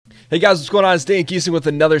Hey guys, what's going on? It's Dan Giesing with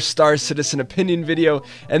another Star Citizen opinion video,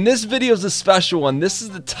 and this video is a special one. This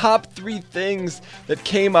is the top 3 things that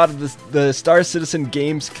came out of the Star Citizen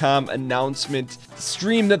Gamescom announcement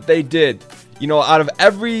stream that they did. You know, out of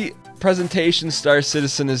every presentation Star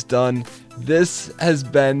Citizen has done, this has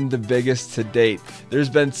been the biggest to date. There's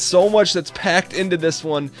been so much that's packed into this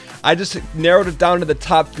one. I just narrowed it down to the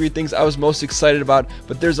top 3 things I was most excited about,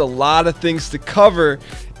 but there's a lot of things to cover.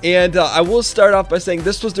 And I will start off by saying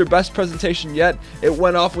this was their best presentation yet. It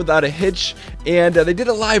went off without a hitch, and they did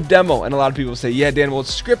a live demo. And a lot of people say, yeah, Dan, well,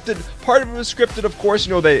 it's scripted. Part of it was scripted, of course.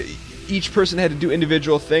 You know, each person had to do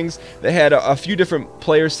individual things. They had a few different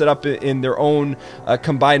players set up in their own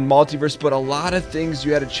combined multiverse, but a lot of things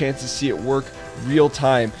you had a chance to see it work real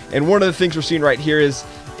time. And one of the things we're seeing right here is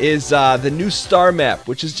the new star map,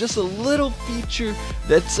 which is just a little feature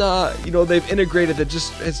that's you know, they've integrated that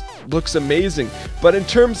just looks amazing. But in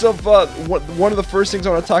terms of one of the first things I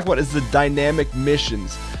want to talk about is the dynamic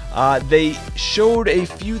missions. They showed a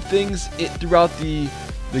few things throughout the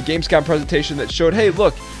Gamescom presentation that showed, hey,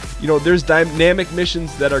 look, you know, there's dynamic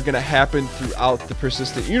missions that are going to happen throughout the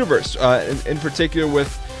persistent universe, in particular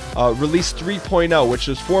with release 3.0, which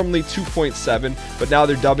was formerly 2.7, but now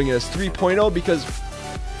they're dubbing it as 3.0 because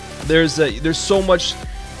there's so much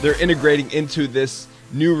they're integrating into this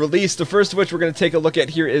new release. The first of which we're going to take a look at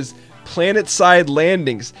here is Planetside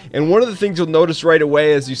Landings. And one of the things you'll notice right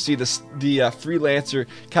away as you see the freelancer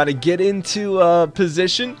kind of get into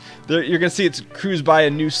position, you're going to see it's cruise by a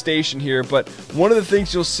new station here. But one of the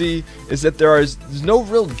things you'll see is that there's no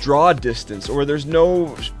real draw distance, or there's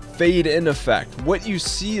no fade in effect. What you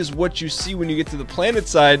see is what you see when you get to the planet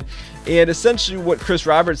side. And essentially what Chris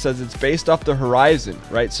Roberts says, it's based off the horizon,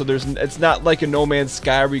 right? So it's not like a No Man's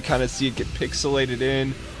Sky where you kind of see it get pixelated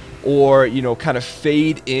in, or, you know, kind of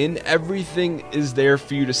fade in. Everything is there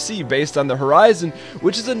for you to see based on the horizon,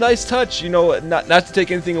 which is a nice touch. You know, not to take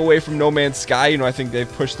anything away from No Man's Sky. You know, I think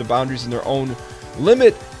they've pushed the boundaries in their own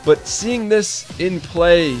limit, but seeing this in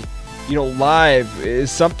play, you know, live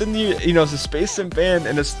is something you know, as a Space Sim fan,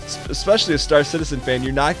 and especially a Star Citizen fan,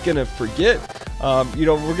 you're not gonna forget. You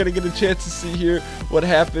know, we're gonna get a chance to see here what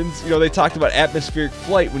happens. You know, they talked about atmospheric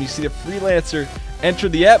flight. When you see the freelancer enter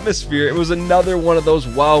the atmosphere, it was another one of those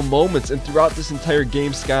wow moments. And throughout this entire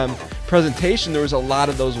Gamescom presentation, there was a lot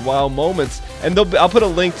of those wow moments. And I'll put a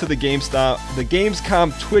link to the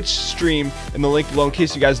Gamescom Twitch stream in the link below in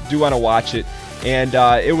case you guys do want to watch it. And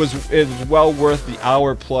it was well worth the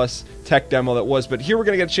hour-plus tech demo that was. But here we're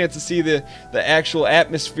gonna get a chance to see the actual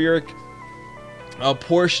atmospheric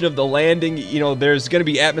portion of the landing. You know, there's going to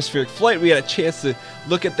be atmospheric flight. We had a chance to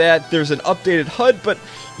look at that. There's an updated HUD, but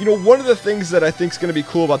you know, one of the things that I think is going to be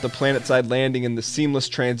cool about the Planetside Landing and the seamless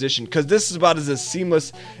transition, because this is about as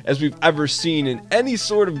seamless as we've ever seen in any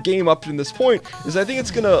sort of game up to this point, is I think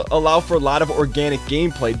it's going to allow for a lot of organic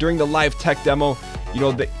gameplay. During the live tech demo, you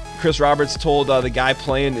know, Chris Roberts told the guy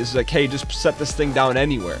playing, is like, hey, just set this thing down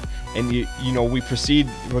anywhere. And you know, we'll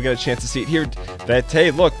get a chance to see it here, that,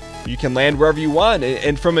 hey, look, you can land wherever you want.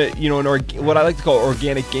 And from a, you know, what I like to call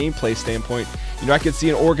organic gameplay standpoint, you know, I could see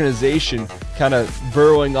an organization kind of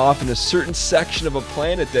burrowing off in a certain section of a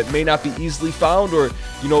planet that may not be easily found, or,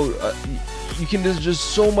 you know, you can, there's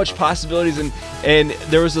just so much possibilities. And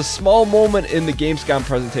there was a small moment in the Gamescom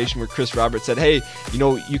presentation where Chris Roberts said, hey, you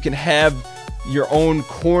know, you can have your own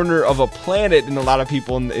corner of a planet, and a lot of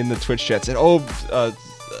people in the Twitch chat said, oh,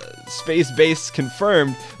 space base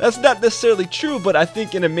confirmed. That's not necessarily true, but I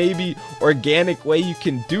think in a maybe organic way you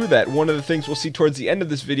can do that. One of the things we'll see towards the end of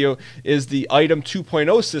this video is the item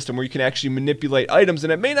 2.0 system, where you can actually manipulate items,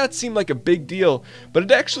 and it may not seem like a big deal, but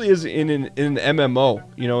it actually is in an MMO,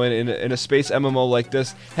 you know, in a space MMO like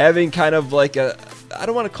this, having kind of like a, I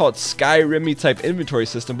don't want to call it Skyrim-y type inventory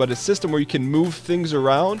system, but a system where you can move things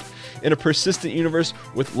around in a persistent universe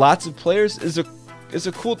with lots of players is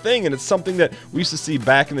a cool thing, and it's something that we used to see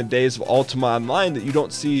back in the days of Ultima Online that you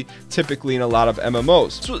don't see typically in a lot of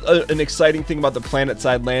MMOs. So an exciting thing about the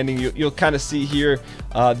Planetside Landing, you'll kind of see here.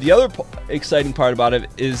 The other exciting part about it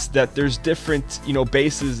is that there's different, you know,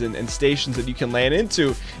 bases and stations that you can land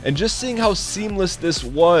into, and just seeing how seamless this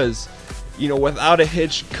was, you know, without a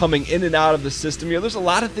hitch coming in and out of the system. You know, there's a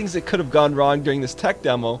lot of things that could have gone wrong during this tech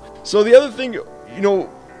demo. So the other thing, you know,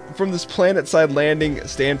 from this Planetside Landing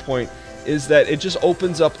standpoint, is that it just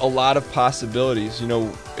opens up a lot of possibilities. You know,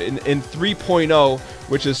 in 3.0,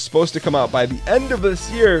 which is supposed to come out by the end of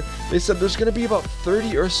this year, they said there's going to be about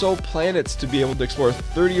 30 or so planets to be able to explore,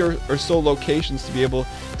 30 or so locations to be able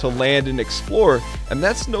to land and explore, and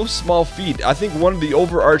that's no small feat. I think one of the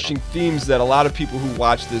overarching themes that a lot of people who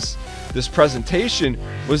watched this presentation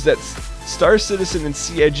was that Star Citizen and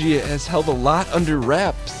CIG has held a lot under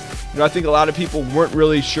wraps. I think a lot of people weren't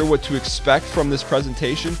really sure what to expect from this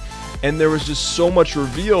presentation, and there was just so much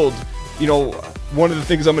revealed. One of the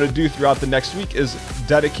things I'm going to do throughout the next week is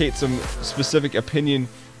dedicate some specific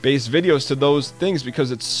opinion-based videos to those things,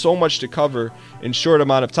 because it's so much to cover in short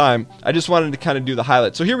amount of time. I just wanted to kind of do the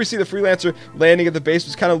highlights. So here we see the Freelancer landing at the base,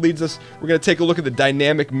 which kind of leads us. We're going to take a look at the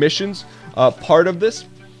dynamic missions part of this,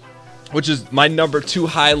 which is my number 2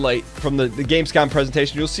 highlight from the Gamescom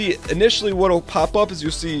presentation. You'll see initially what will pop up is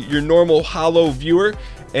you'll see your normal holo viewer,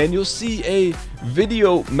 and you'll see a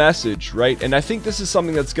video message, right? And I think this is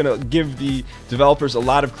something that's going to give the developers a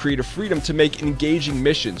lot of creative freedom to make engaging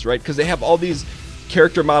missions, right? Because they have all these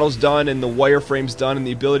character models done and the wireframes done and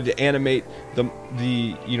the ability to animate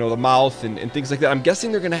the mouth and things like that. I'm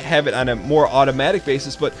guessing they're going to have it on a more automatic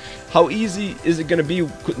basis, but how easy is it going to be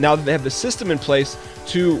now that they have the system in place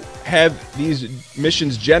to have these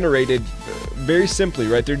missions generated very simply,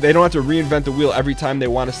 right? They don't have to reinvent the wheel every time they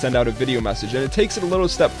want to send out a video message, and it takes it a little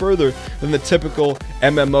step further than the typical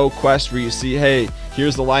MMO quest where you see, hey,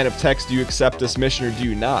 here's the line of text, do you accept this mission or do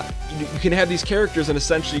you not? You can have these characters and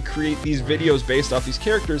essentially create these videos based off these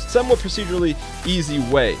characters, somewhat procedurally easy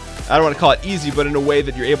way. I don't want to call it easy, but in a way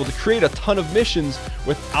that you're able to create a ton of missions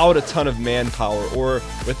without a ton of manpower, or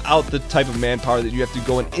without the type of manpower that you have to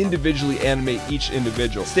go and individually animate each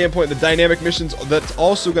individual. Standpoint, the dynamic missions, that's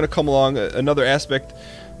also going to come along. Another aspect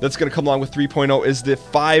that's going to come along with 3.0 is the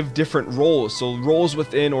 5 different roles. So roles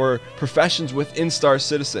within, or professions within Star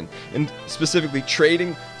Citizen, and specifically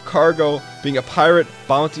trading, cargo, being a pirate,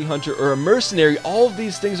 bounty hunter, or a mercenary. All of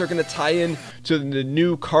these things are going to tie in to the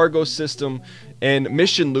new cargo system and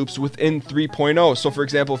mission loops within 3.0. So for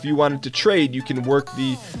example, if you wanted to trade, you can work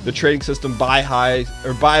the trading system, buy high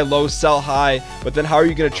or buy low, sell high, but then how are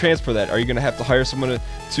you going to transfer that? Are you going to have to hire someone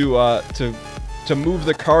to move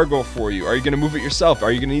the cargo for you? Are you going to move it yourself?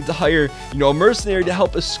 Are you going to need to hire, a mercenary to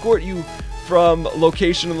help escort you from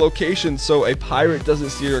location to location so a pirate doesn't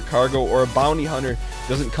steal your cargo, or a bounty hunter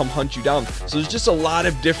doesn't come hunt you down? So there's just a lot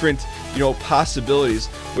of different possibilities,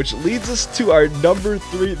 which leads us to our number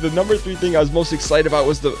 3. The number 3 thing I was most excited about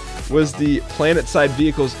was the Planetside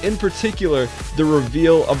Vehicles, in particular the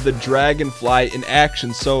reveal of the Dragonfly in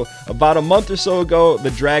action. So about a month or so ago,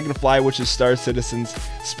 the Dragonfly, which is Star Citizen's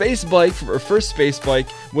space bike, or first space bike,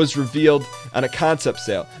 was revealed on a concept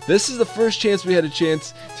sale. This is the first chance we had a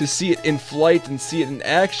chance to see it in flight and see it in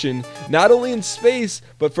action, not only in space,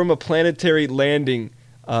 but from a planetary landing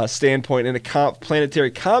standpoint and a planetary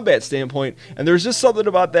combat standpoint. And there's just something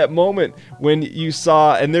about that moment when you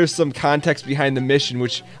saw, and there's some context behind the mission,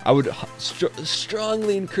 which I would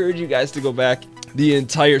strongly encourage you guys to go back the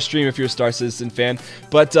entire stream if you're a Star Citizen fan.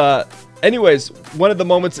 But anyways, one of the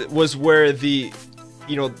moments was where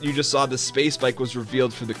you just saw the space bike was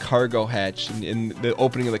revealed for the cargo hatch in the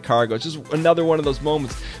opening of the cargo. It's just another one of those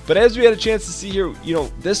moments. But as we had a chance to see here,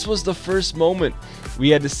 this was the first moment we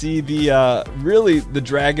had to see really the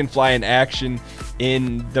Dragonfly in action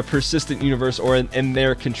in the Persistent Universe, or in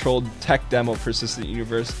their controlled tech demo Persistent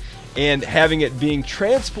Universe, and having it being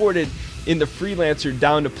transported in the Freelancer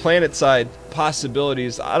down to Planetside.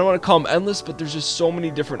 Possibilities, I don't want to call them endless, but there's just so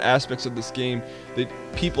many different aspects of this game that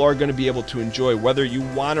people are going to be able to enjoy, whether you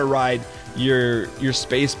want to ride your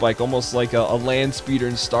space bike almost like a land speeder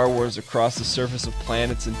in Star Wars across the surface of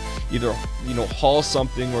planets and either haul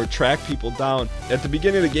something or track people down. At the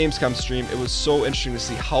beginning of the Gamescom stream, it was so interesting to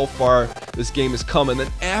see how far this game has come, and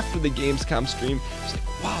then after the Gamescom stream, it's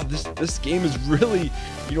like, wow, this game is really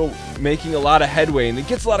making a lot of headway, and it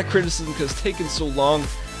gets a lot of criticism because it's taken so long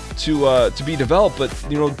to be developed, but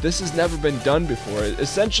this has never been done before.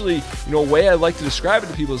 Essentially, a way I like to describe it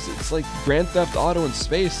to people is it's like Grand Theft Auto in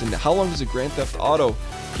space. And how long does a Grand Theft Auto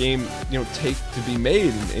game take to be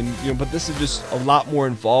made? And but this is just a lot more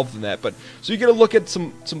involved than that. But so you get a look at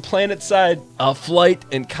some Planetside flight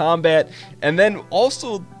and combat, and then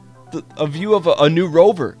also a view of a new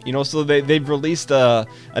rover. So they've released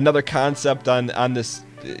another concept on this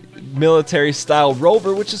military style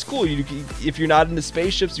rover, which is cool. If you're not into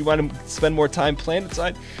spaceships, you want to spend more time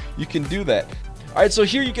Planetside, you can do that. Alright, so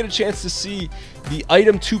here you get a chance to see the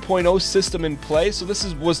Item 2.0 system in play. So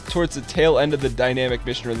this was towards the tail end of the dynamic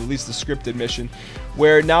mission, or at least the scripted mission,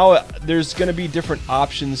 where now there's going to be different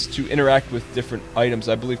options to interact with different items.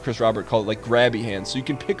 I believe Chris Robert called it like grabby hands. So you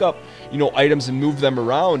can pick up, items and move them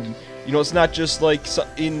around. And, it's not just like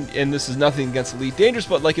and this is nothing against Elite Dangerous,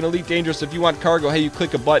 but like in Elite Dangerous, if you want cargo, hey, you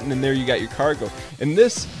click a button and there you got your cargo. And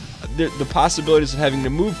this, the possibilities of having to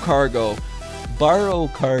move cargo, borrow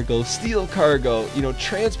cargo, steal cargo,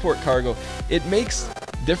 transport cargo, it makes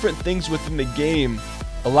different things within the game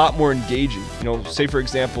a lot more engaging. You know, say for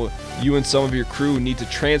example, you and some of your crew need to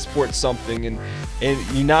transport something, and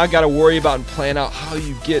you now got to worry about and plan out how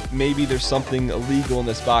you get, maybe there's something illegal in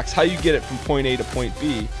this box, how you get it from point A to point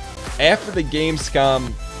B. After the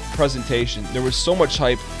Gamescom presentation, there was so much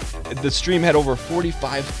hype. The stream had over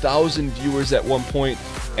 45,000 viewers at one point,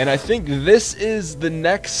 and I think this is the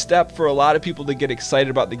next step for a lot of people to get excited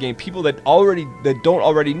about the game. People that don't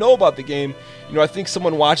already know about the game. You know, I think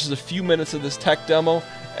someone watches a few minutes of this tech demo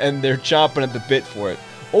and they're chomping at the bit for it.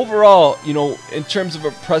 Overall, you know, in terms of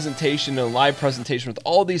a presentation, a live presentation with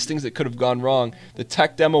all these things that could have gone wrong, the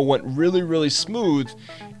tech demo went really, really smooth.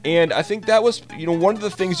 And I think that was, you know, one of the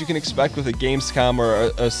things you can expect with a Gamescom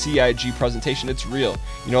or a CIG presentation. It's real.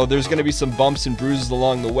 You know, there's going to be some bumps and bruises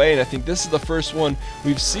along the way, and I think this is the first one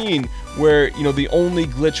we've seen where, you know, the only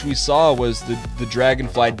glitch we saw was the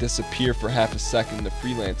dragonfly disappear for half a second, the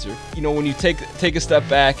freelancer. You know, when you take a step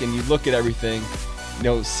back and you look at everything, you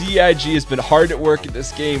know, CIG has been hard at work at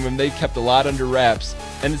this game, and they kept a lot under wraps,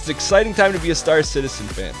 and it's an exciting time to be a Star Citizen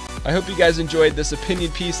fan. I hope you guys enjoyed this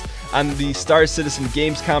opinion piece on the Star Citizen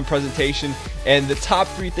Gamescom presentation and the top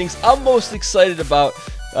 3 things I'm most excited about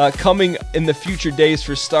coming in the future days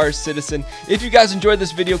for Star Citizen. If you guys enjoyed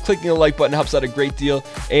this video, clicking the like button helps out a great deal.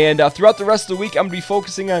 And throughout the rest of the week, I'm going to be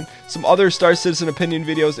focusing on some other Star Citizen opinion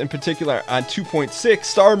videos, in particular on 2.6,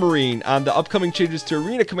 Star Marine, on the upcoming changes to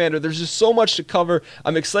Arena Commander. There's just so much to cover.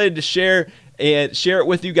 I'm excited to share it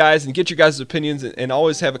with you guys and get your guys' opinions, and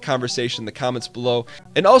always have a conversation in the comments below.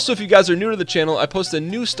 And also, if you guys are new to the channel, I post a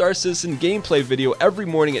new Star Citizen gameplay video every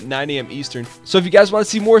morning at 9 AM Eastern. So if you guys want to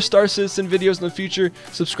see more Star Citizen videos in the future,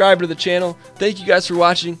 subscribe to the channel. Thank you guys for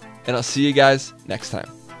watching, and I'll see you guys next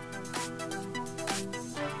time.